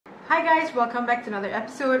Hi guys, welcome back to another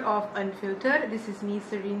episode of Unfiltered. This is me,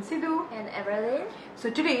 Serene Sidhu. And Everlyn. So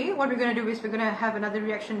today, what we're going to do is we're going to have another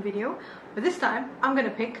reaction video. But this time, I'm going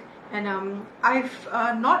to pick. And I've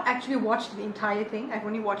not actually watched the entire thing. I've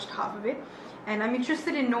only watched half of it. And I'm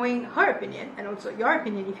interested in knowing her opinion and also your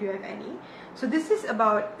opinion if you have any. So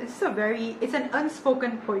it's an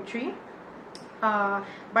unspoken poetry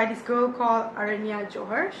by this girl called Aranya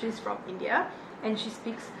Johar. She's from India and she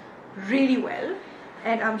speaks really well.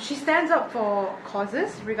 And she stands up for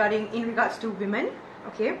causes in regards to women,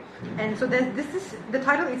 okay? And so the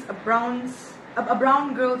title is a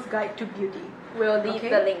brown girl's guide to beauty. We'll leave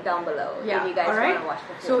the link down below if you guys want to watch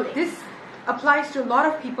the full thing. This applies to a lot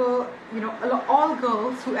of people, all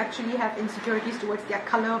girls who actually have insecurities towards their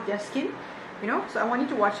color of their skin, So I want you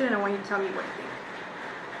to watch it and I want you to tell me what you think.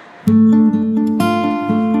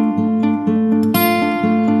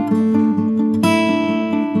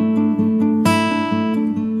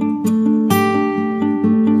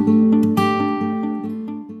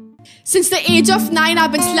 Since the age of 9,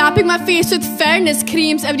 I've been slapping my face with fairness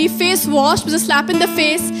creams. Every face wash was a slap in the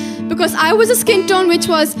face because I was a skin tone which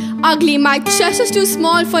was ugly. My chest was too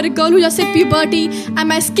small for a girl who just hit puberty, and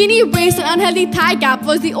my skinny waist and unhealthy thigh gap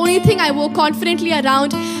was the only thing I wore confidently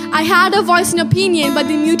around. I had a voice and opinion, but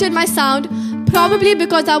they muted my sound, probably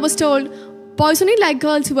because I was told boys only like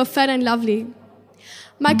girls who were fair and lovely.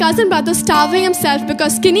 My cousin brother starving himself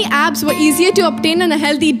because skinny abs were easier to obtain on a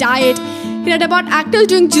healthy diet. He read about actors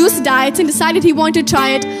doing juice diets and decided he wanted to try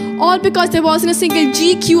it. All because there wasn't a single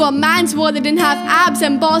GQ or man's world that didn't have abs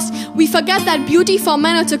embossed. We forget that beauty for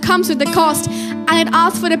men also comes with a cost. And I'd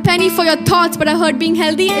ask for a penny for your thoughts, but I heard being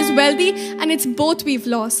healthy is wealthy, and it's both we've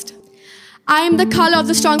lost. I am the color of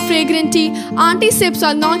the strong fragrant tea. Auntie sips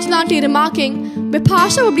while nonchalantly remarking,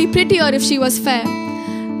 Bipasha would be prettier if she was fair.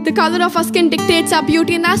 The color of our skin dictates our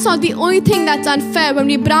beauty, and that's not the only thing that's unfair. When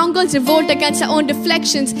we brown girls revolt against our own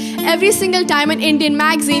reflections, every single time an Indian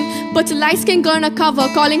magazine puts a light-skinned girl on a cover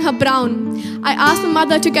calling her brown. I asked my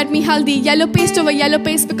mother to get me healthy, yellow paste over yellow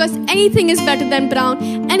paste, because anything is better than brown,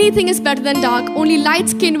 anything is better than dark. Only light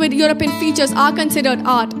skin with European features are considered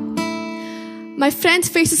art. My friend's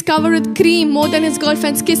face is covered with cream more than his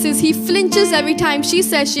girlfriend's kisses. He flinches every time she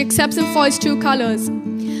says she accepts him for his true colors.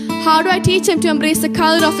 How do I teach him to embrace the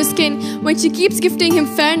color of his skin when she keeps gifting him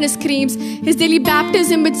fairness creams? His daily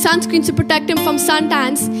baptism with sunscreen to protect him from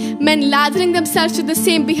suntans. Men lathering themselves to the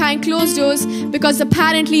same behind closed doors because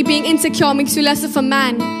apparently being insecure makes you less of a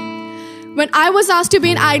man. When I was asked to be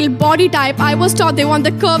an ideal body type, I was taught they want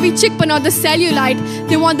the curvy chick but not the cellulite.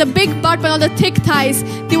 They want the big butt but not the thick thighs.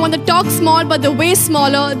 They want the talk small but the waist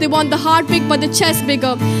smaller. They want the heart big but the chest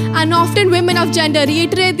bigger. And often women of gender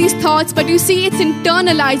reiterate these thoughts, but you see, it's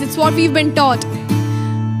internalized. It's what we've been taught.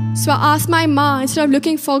 So I asked my ma, instead of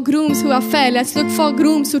looking for grooms who are fair, let's look for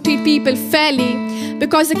grooms who treat people fairly.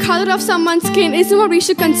 Because the color of someone's skin isn't what we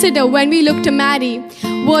should consider when we look to marry.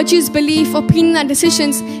 Virtues, belief, opinion and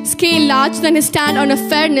decisions scale larger than his stand on a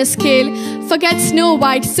fairness scale. Forget Snow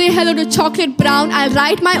White, say hello to chocolate brown, I'll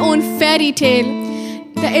write my own fairy tale.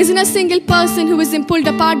 There isn't a single person who isn't pulled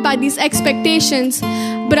apart by these expectations.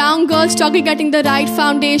 Brown girls struggle getting the right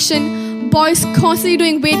foundation. Boys constantly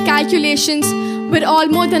doing weight calculations. We're all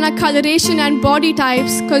more than our coloration and body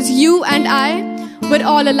types, cause you and I, we're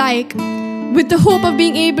all alike. With the hope of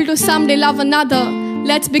being able to someday love another,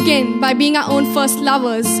 let's begin by being our own first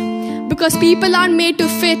lovers. Because people aren't made to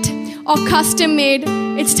fit or custom made.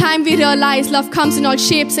 It's time we realize love comes in all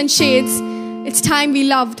shapes and shades. It's time we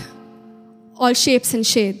loved all shapes and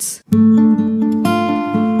shades.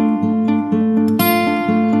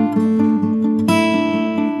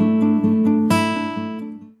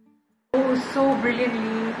 So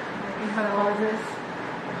brilliantly in her causes.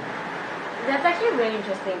 That's actually really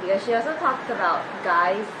interesting because she also talks about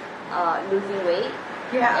guys losing weight.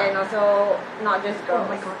 Yeah. And also not just girls. Oh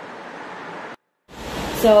my god.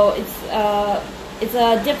 So it's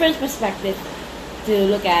a different perspective to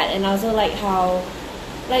look at, and also like how,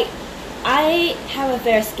 like, I have a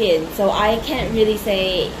fair skin, so I can't really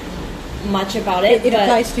say much about it. It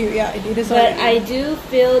applies to you, yeah. It is. But I do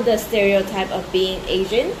feel the stereotype of being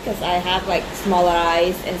Asian because I have like smaller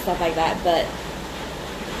eyes and stuff like that. But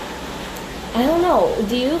I don't know.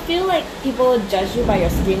 Do you feel like people judge you by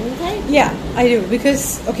your skin type? Yeah, I do.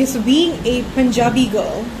 Because, okay, so being a Punjabi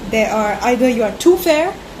girl, there are either you are too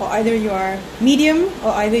fair, or either you are medium,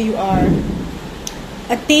 or either you are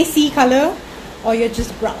a Tesi color, or you're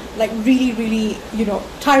just brown. Like really, really,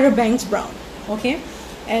 Tyra Banks brown. Okay?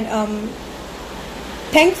 And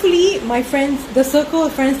thankfully, my friends, the circle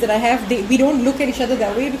of friends that I have, we don't look at each other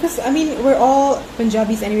that way because, I mean, we're all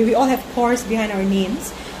Punjabis anyway. We all have pores behind our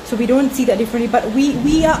names. so we don't see that differently. But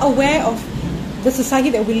we are aware of the society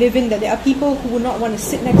that we live in, that there are people who would not want to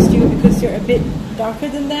sit next to you because you're a bit darker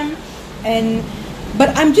than them.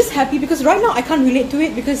 But I'm just happy because right now I can't relate to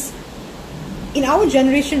it, because in our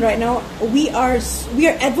generation right now we are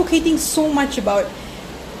advocating so much about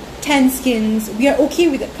tan skins. We are okay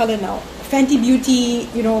with that color now. Fenty Beauty,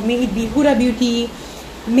 may it be Huda Beauty,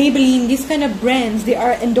 Maybelline, these kind of brands, they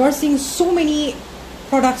are endorsing so many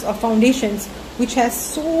products or foundations which has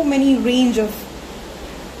so many range of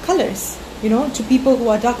colors, to people who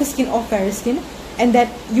are darker skin or fairer skin, and that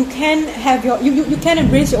you can have you can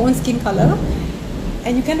embrace your own skin color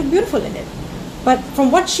and you can look beautiful in it. But from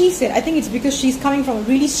what she said, I think it's because she's coming from a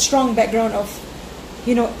really strong background of,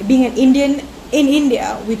 being an Indian in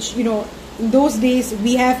India, which, in those days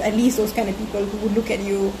we have at least those kind of people who would look at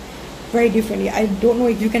you very differently. I don't know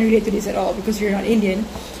if you can relate to this at all because you're not Indian.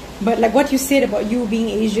 But like what you said about you being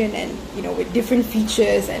Asian and, with different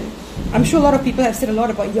features, and I'm sure a lot of people have said a lot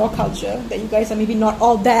about your culture, that you guys are maybe not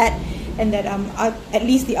all that, and that at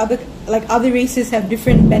least the other races have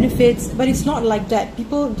different benefits, but it's not like that.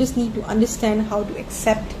 People just need to understand how to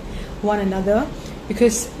accept one another,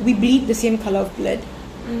 because we bleed the same color of blood,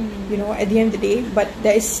 at the end of the day. But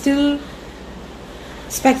there is still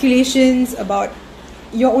speculations about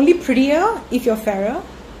you're only prettier if you're fairer,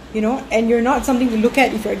 and you're not something to look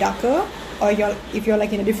at if you're darker or if you're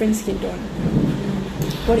like in a different skin tone.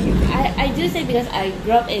 What do you think? I do say, because I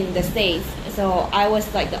grew up in the States, so I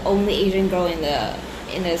was like the only Asian girl in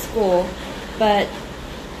the school, but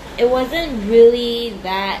it wasn't really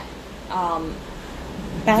that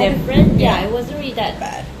different. Yeah, it wasn't really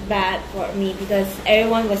that bad for me, because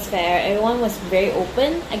everyone was fair, everyone was very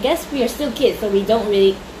open. I guess we are still kids, so we don't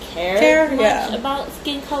really care much about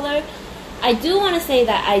skin color. I do want to say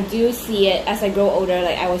that I do see it as I grow older.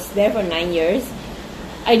 Like, I was there for 9 years.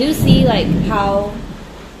 I do see like how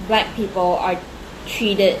black people are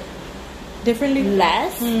treated differently,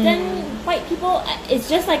 less than white people. It's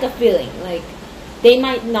just like a feeling. Like, they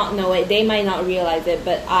might not know it, they might not realize it,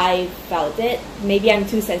 but I felt it. Maybe I'm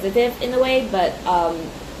too sensitive in a way, but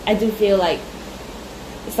I do feel like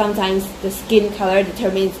sometimes the skin color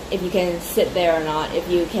determines if you can sit there or not. If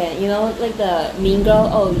you can, like the Mean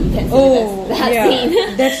Girl, you can sit that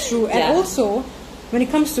scene. That's true. And also, when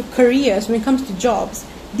it comes to careers, when it comes to jobs,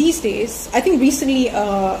 these days, I think recently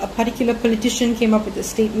a particular politician came up with a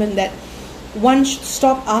statement that one should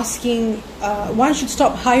stop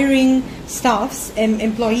hiring staffs and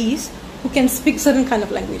employees who can speak certain kind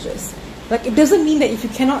of languages. Like, it doesn't mean that if you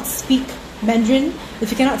cannot speak Mandarin, if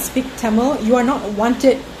you cannot speak Tamil, you are not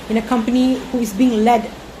wanted in a company who is being led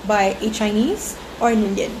by a Chinese or an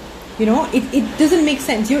Indian. It doesn't make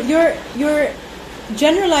sense. You're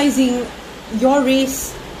generalizing your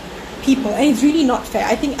race people, and it's really not fair.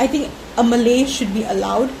 I think a Malay should be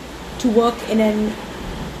allowed to work in an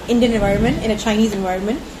Indian environment, in a Chinese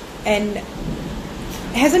environment. And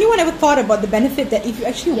has anyone ever thought about the benefit that if you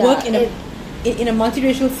actually work in a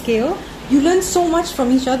multiracial scale, you learn so much from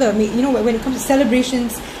each other. When it comes to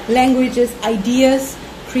celebrations, languages, ideas,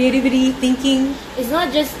 creativity, thinking. It's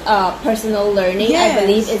not just personal learning. Yes. I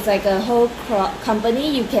believe it's like a whole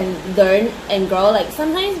company. You can learn and grow. Like,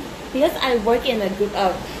 sometimes, because I work in a group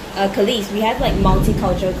of colleagues, we have like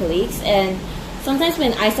multicultural colleagues, and sometimes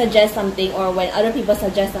when I suggest something or when other people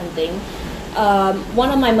suggest something,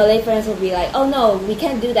 one of my Malay friends will be like, "Oh no, we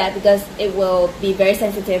can't do that because it will be very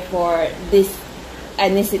sensitive for this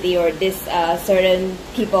ethnicity or this certain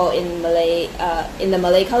people in the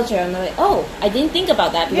Malay culture." And I'm like, "Oh, I didn't think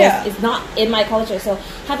about that because it's not in my culture." So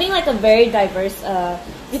having like a very diverse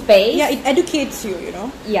space, it educates you.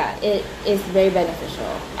 Yeah, it is very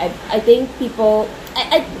beneficial. I think people.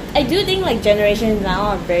 I do think like generations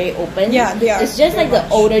now are very open. Yeah, they are. It's just like the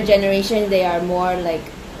older generation, they are more like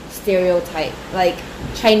stereotype. Like,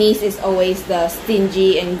 Chinese is always the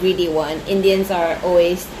stingy and greedy one. Indians are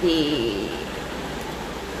always the...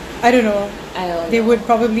 I don't know. They would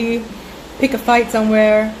probably pick a fight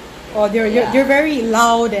somewhere, or they're very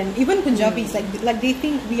loud, and even Punjabis like they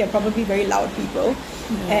think we are probably very loud people,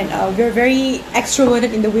 and we're very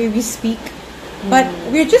extroverted in the way we speak. But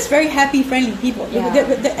we're just very happy, friendly people.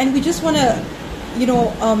 And we just want to,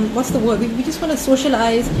 what's the word? We just want to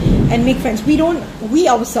socialize and make friends. We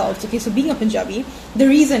ourselves, so being a Punjabi, the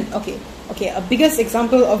reason, a biggest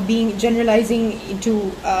example of being generalizing into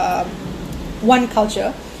one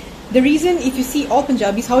culture, the reason, if you see all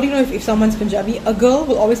Punjabis, how do you know if someone's Punjabi? A girl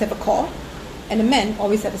will always have a kaur, and a man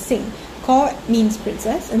always have a sing. Kaur means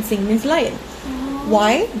princess, and sing means lion.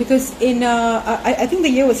 Why? Because in I think the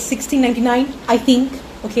year was 1699, I think.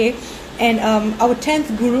 Okay, and our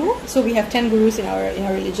 10th guru. So we have 10 gurus in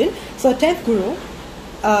our religion. So our 10th guru,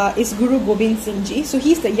 is Guru Gobind Singh Ji. So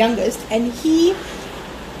he's the youngest, and he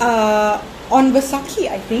on Vaisakhi,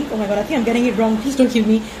 I think. Oh my god, I think I'm getting it wrong. Please don't kill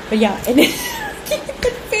me. But yeah, and then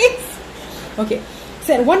face. Okay,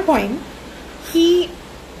 so at one point, he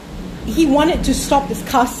wanted to stop this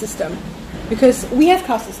caste system. Because we have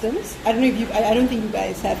caste systems. I don't know if you. I don't think you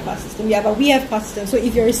guys have caste system. Yeah, but we have caste system. So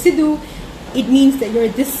if you're a Sidhu, it means that you're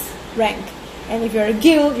this rank, and if you're a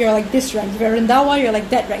Gill, you're like this rank. If you're a Randawa, you're like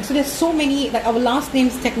that rank. So there's so many. Like our last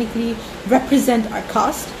names technically represent our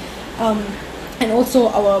caste, and also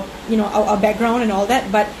our our background and all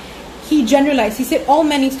that. But he generalized. He said all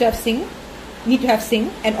men need to have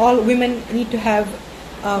Singh, and all women need to have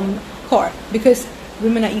Kaur, because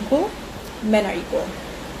women are equal, men are equal.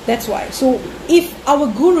 That's why. So if our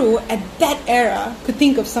guru at that era could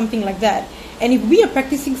think of something like that, and if we are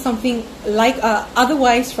practicing something like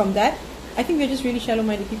otherwise from that, I think we're just really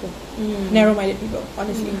shallow-minded people, narrow-minded people,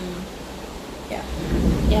 honestly. Yeah.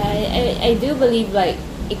 Yeah, I do believe like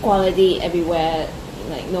equality everywhere,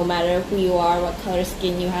 like no matter who you are, what color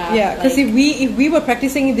skin you have. Yeah, because like, if we were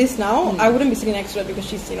practicing this now, I wouldn't be sitting next to her because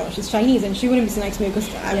she's Chinese, and she wouldn't be sitting next to me because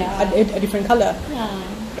I'm a different color. Yeah.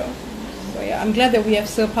 So yeah, I'm glad that we have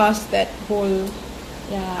surpassed that whole.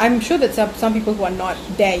 Yeah. I'm sure that some people who are not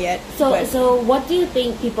there yet. So what do you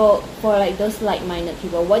think people, for like those like-minded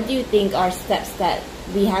people, what do you think are steps that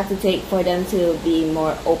we have to take for them to be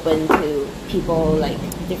more open to people like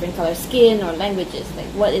different color skin or languages? Like,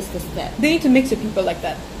 what is the step? They need to mix with people like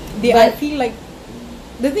that. I feel like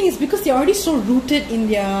the thing is because they're already so rooted in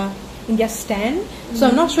their stand. So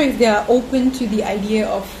I'm not sure if they are open to the idea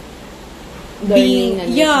of learning.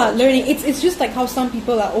 Learning. It's just like how some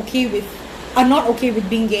people are not okay with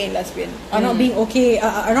being gay and lesbian, are not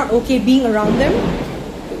okay being around them.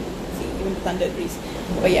 See, even the thunder agrees.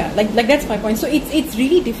 But yeah, like that's my point. So it's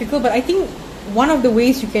really difficult, but I think one of the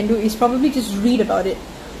ways you can do is probably just read about it.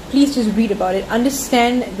 Please just read about it,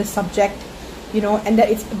 understand the subject, and that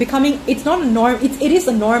it's not a norm. It is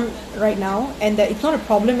a norm right now, and that it's not a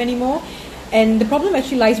problem anymore. And the problem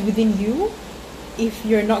actually lies within you if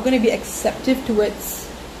you're not going to be accepting towards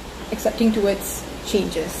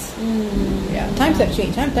changes. Times have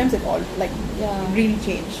changed. Times have all really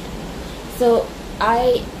changed. So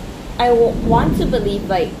I want to believe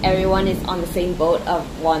like everyone is on the same boat of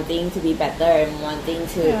wanting to be better and wanting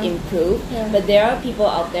to improve. But there are people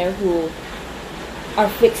out there who are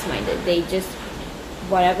fixed minded. They just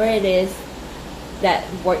whatever it is that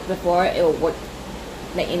worked before, it will work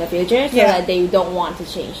like in the future. So that they don't want to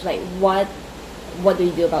change. Like what do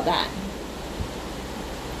you do about that?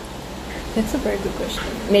 That's a very good question.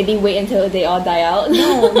 Maybe wait until they all die out.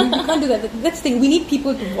 No, we can't do that. That's the thing. We need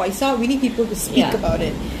people to voice out. We need people to speak about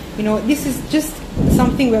it. This is just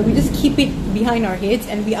something where we just keep it behind our heads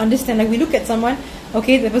and we understand. Like we look at someone,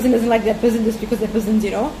 okay, that person doesn't like that person just because that person's,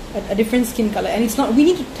 a different skin color. And it's not, we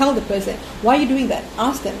need to tell the person, why are you doing that?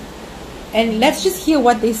 Ask them. And let's just hear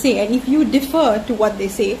what they say. And if you differ to what they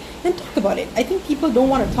say, then talk about it. I think people don't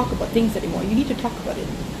want to talk about things anymore. You need to talk about it.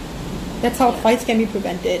 That's how fights can be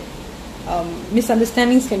prevented.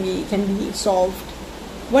 Misunderstandings can be solved.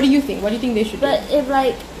 What do you think? What do you think they should do? But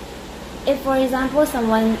if for example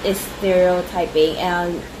someone is stereotyping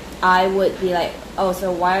and I would be like, oh,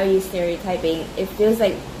 so why are you stereotyping? It feels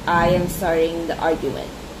like I am starting the argument.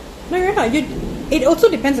 No, you're not. It also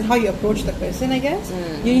depends on how you approach the person, I guess.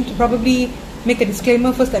 You need to probably make a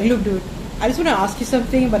disclaimer first that, look, dude, I just want to ask you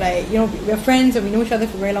something, but we're friends and we know each other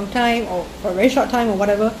for a very long time or for a very short time or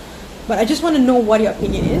whatever. But I just want to know what your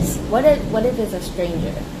opinion is. What if it's a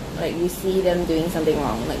stranger? Like you see them doing something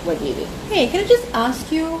wrong. Like what do you do? Hey, can I just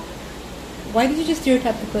ask you, why did you just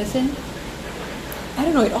stereotype the person? I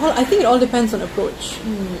don't know. I think it all depends on approach.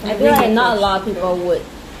 I feel like not a lot of people would.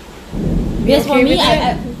 Because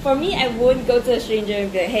for me, I wouldn't go to a stranger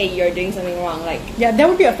and be like, hey, you're doing something wrong. Like that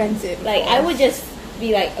would be offensive. Like I would just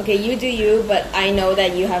be like, okay, you do you, but I know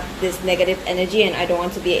that you have this negative energy and I don't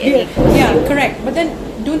want to be any close to you. Correct. But then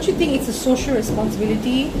don't you think it's a social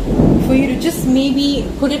responsibility for you to just maybe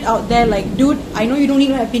put it out there like, dude, I know you don't need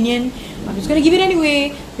my opinion, I'm just going to give it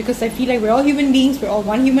anyway because I feel like we're all human beings, we're all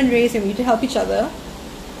one human race and we need to help each other,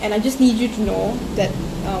 and I just need you to know that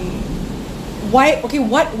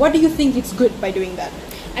what do you think it's good by doing that?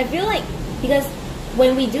 I feel like because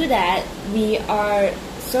when we do that, we are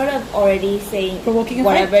sort of already saying provoking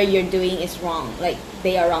whatever you're doing is wrong, like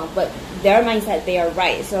they are wrong, but their mindset they are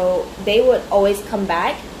right, so they would always come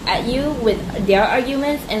back at you with their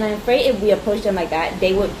arguments, and I'm afraid if we approach them like that,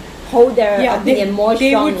 they would hold their opinion more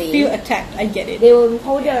strongly. They would feel attacked. I get it. They will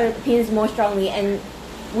hold their opinions more strongly, and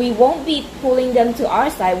we won't be pulling them to our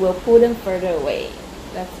side, we'll pull them further away.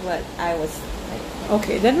 That's what I was like.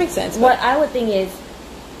 Okay, that makes sense. What I would think is,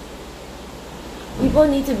 people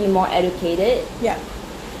need to be more educated, Yeah.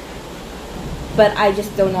 but I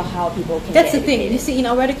just don't know how people can That's get the thing. educated. You see, in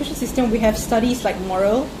our education system, we have studies like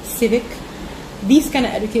moral, civic, these kind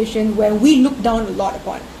of education where we look down a lot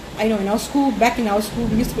upon. I know in our school, back in our school,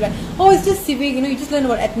 we used to be like, oh, it's just civic, you just learn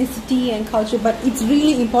about ethnicity and culture, but it's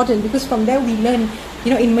really important because from there we learn,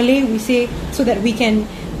 in Malay we say so that we can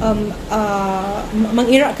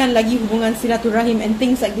mengeratkan lagi hubungan silaturahim and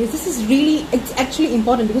things like this. This is really, it's actually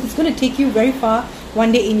important because it's going to take you very far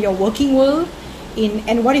one day in your working world.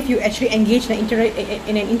 And what if you actually engage in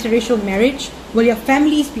an interracial marriage? Will your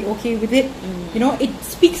families be okay with it? It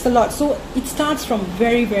speaks a lot. So it starts from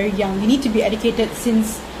very, very young. You need to be educated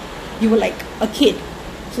since you were like a kid,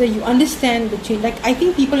 so that you understand the change. Like I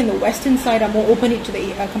think people in the Western side are more open to the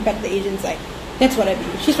compared to the Asian side. That's what I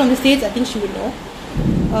believe. She's from the States. I think she would know.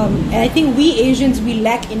 And I think we Asians, we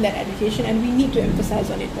lack in that education, and we need to emphasize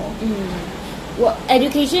on it more. Well,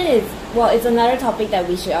 education is, it's another topic that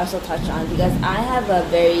we should also touch on, because I have a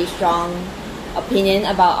very strong opinion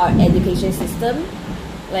about our education system.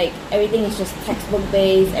 Like, everything is just textbook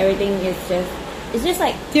based, everything is it's just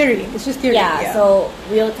like Theory. It's just theory. yeah, so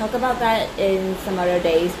we'll talk about that in some other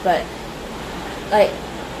days, but like,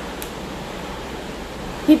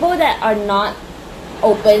 people that are not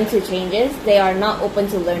open to changes, they are not open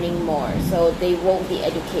to learning more, so they won't be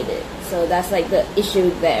educated. So that's like the issue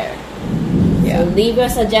there. Yeah. So leave your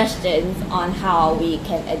suggestions on how we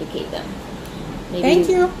can educate them. Maybe Thank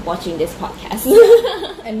you. Watching this podcast.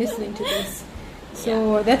 And listening to this.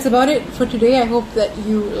 So that's about it for today. I hope that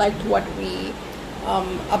you liked what we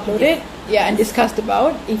uploaded and discussed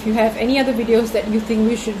about. If you have any other videos that you think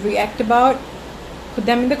we should react about, put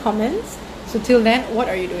them in the comments. So till then, what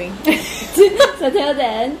are you doing? So till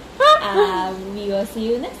then, we will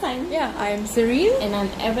see you next time. Yeah, I'm Serene. And I'm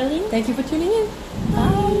Evelyn. Thank you for tuning in.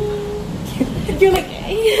 Bye. You're like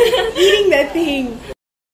eating that thing.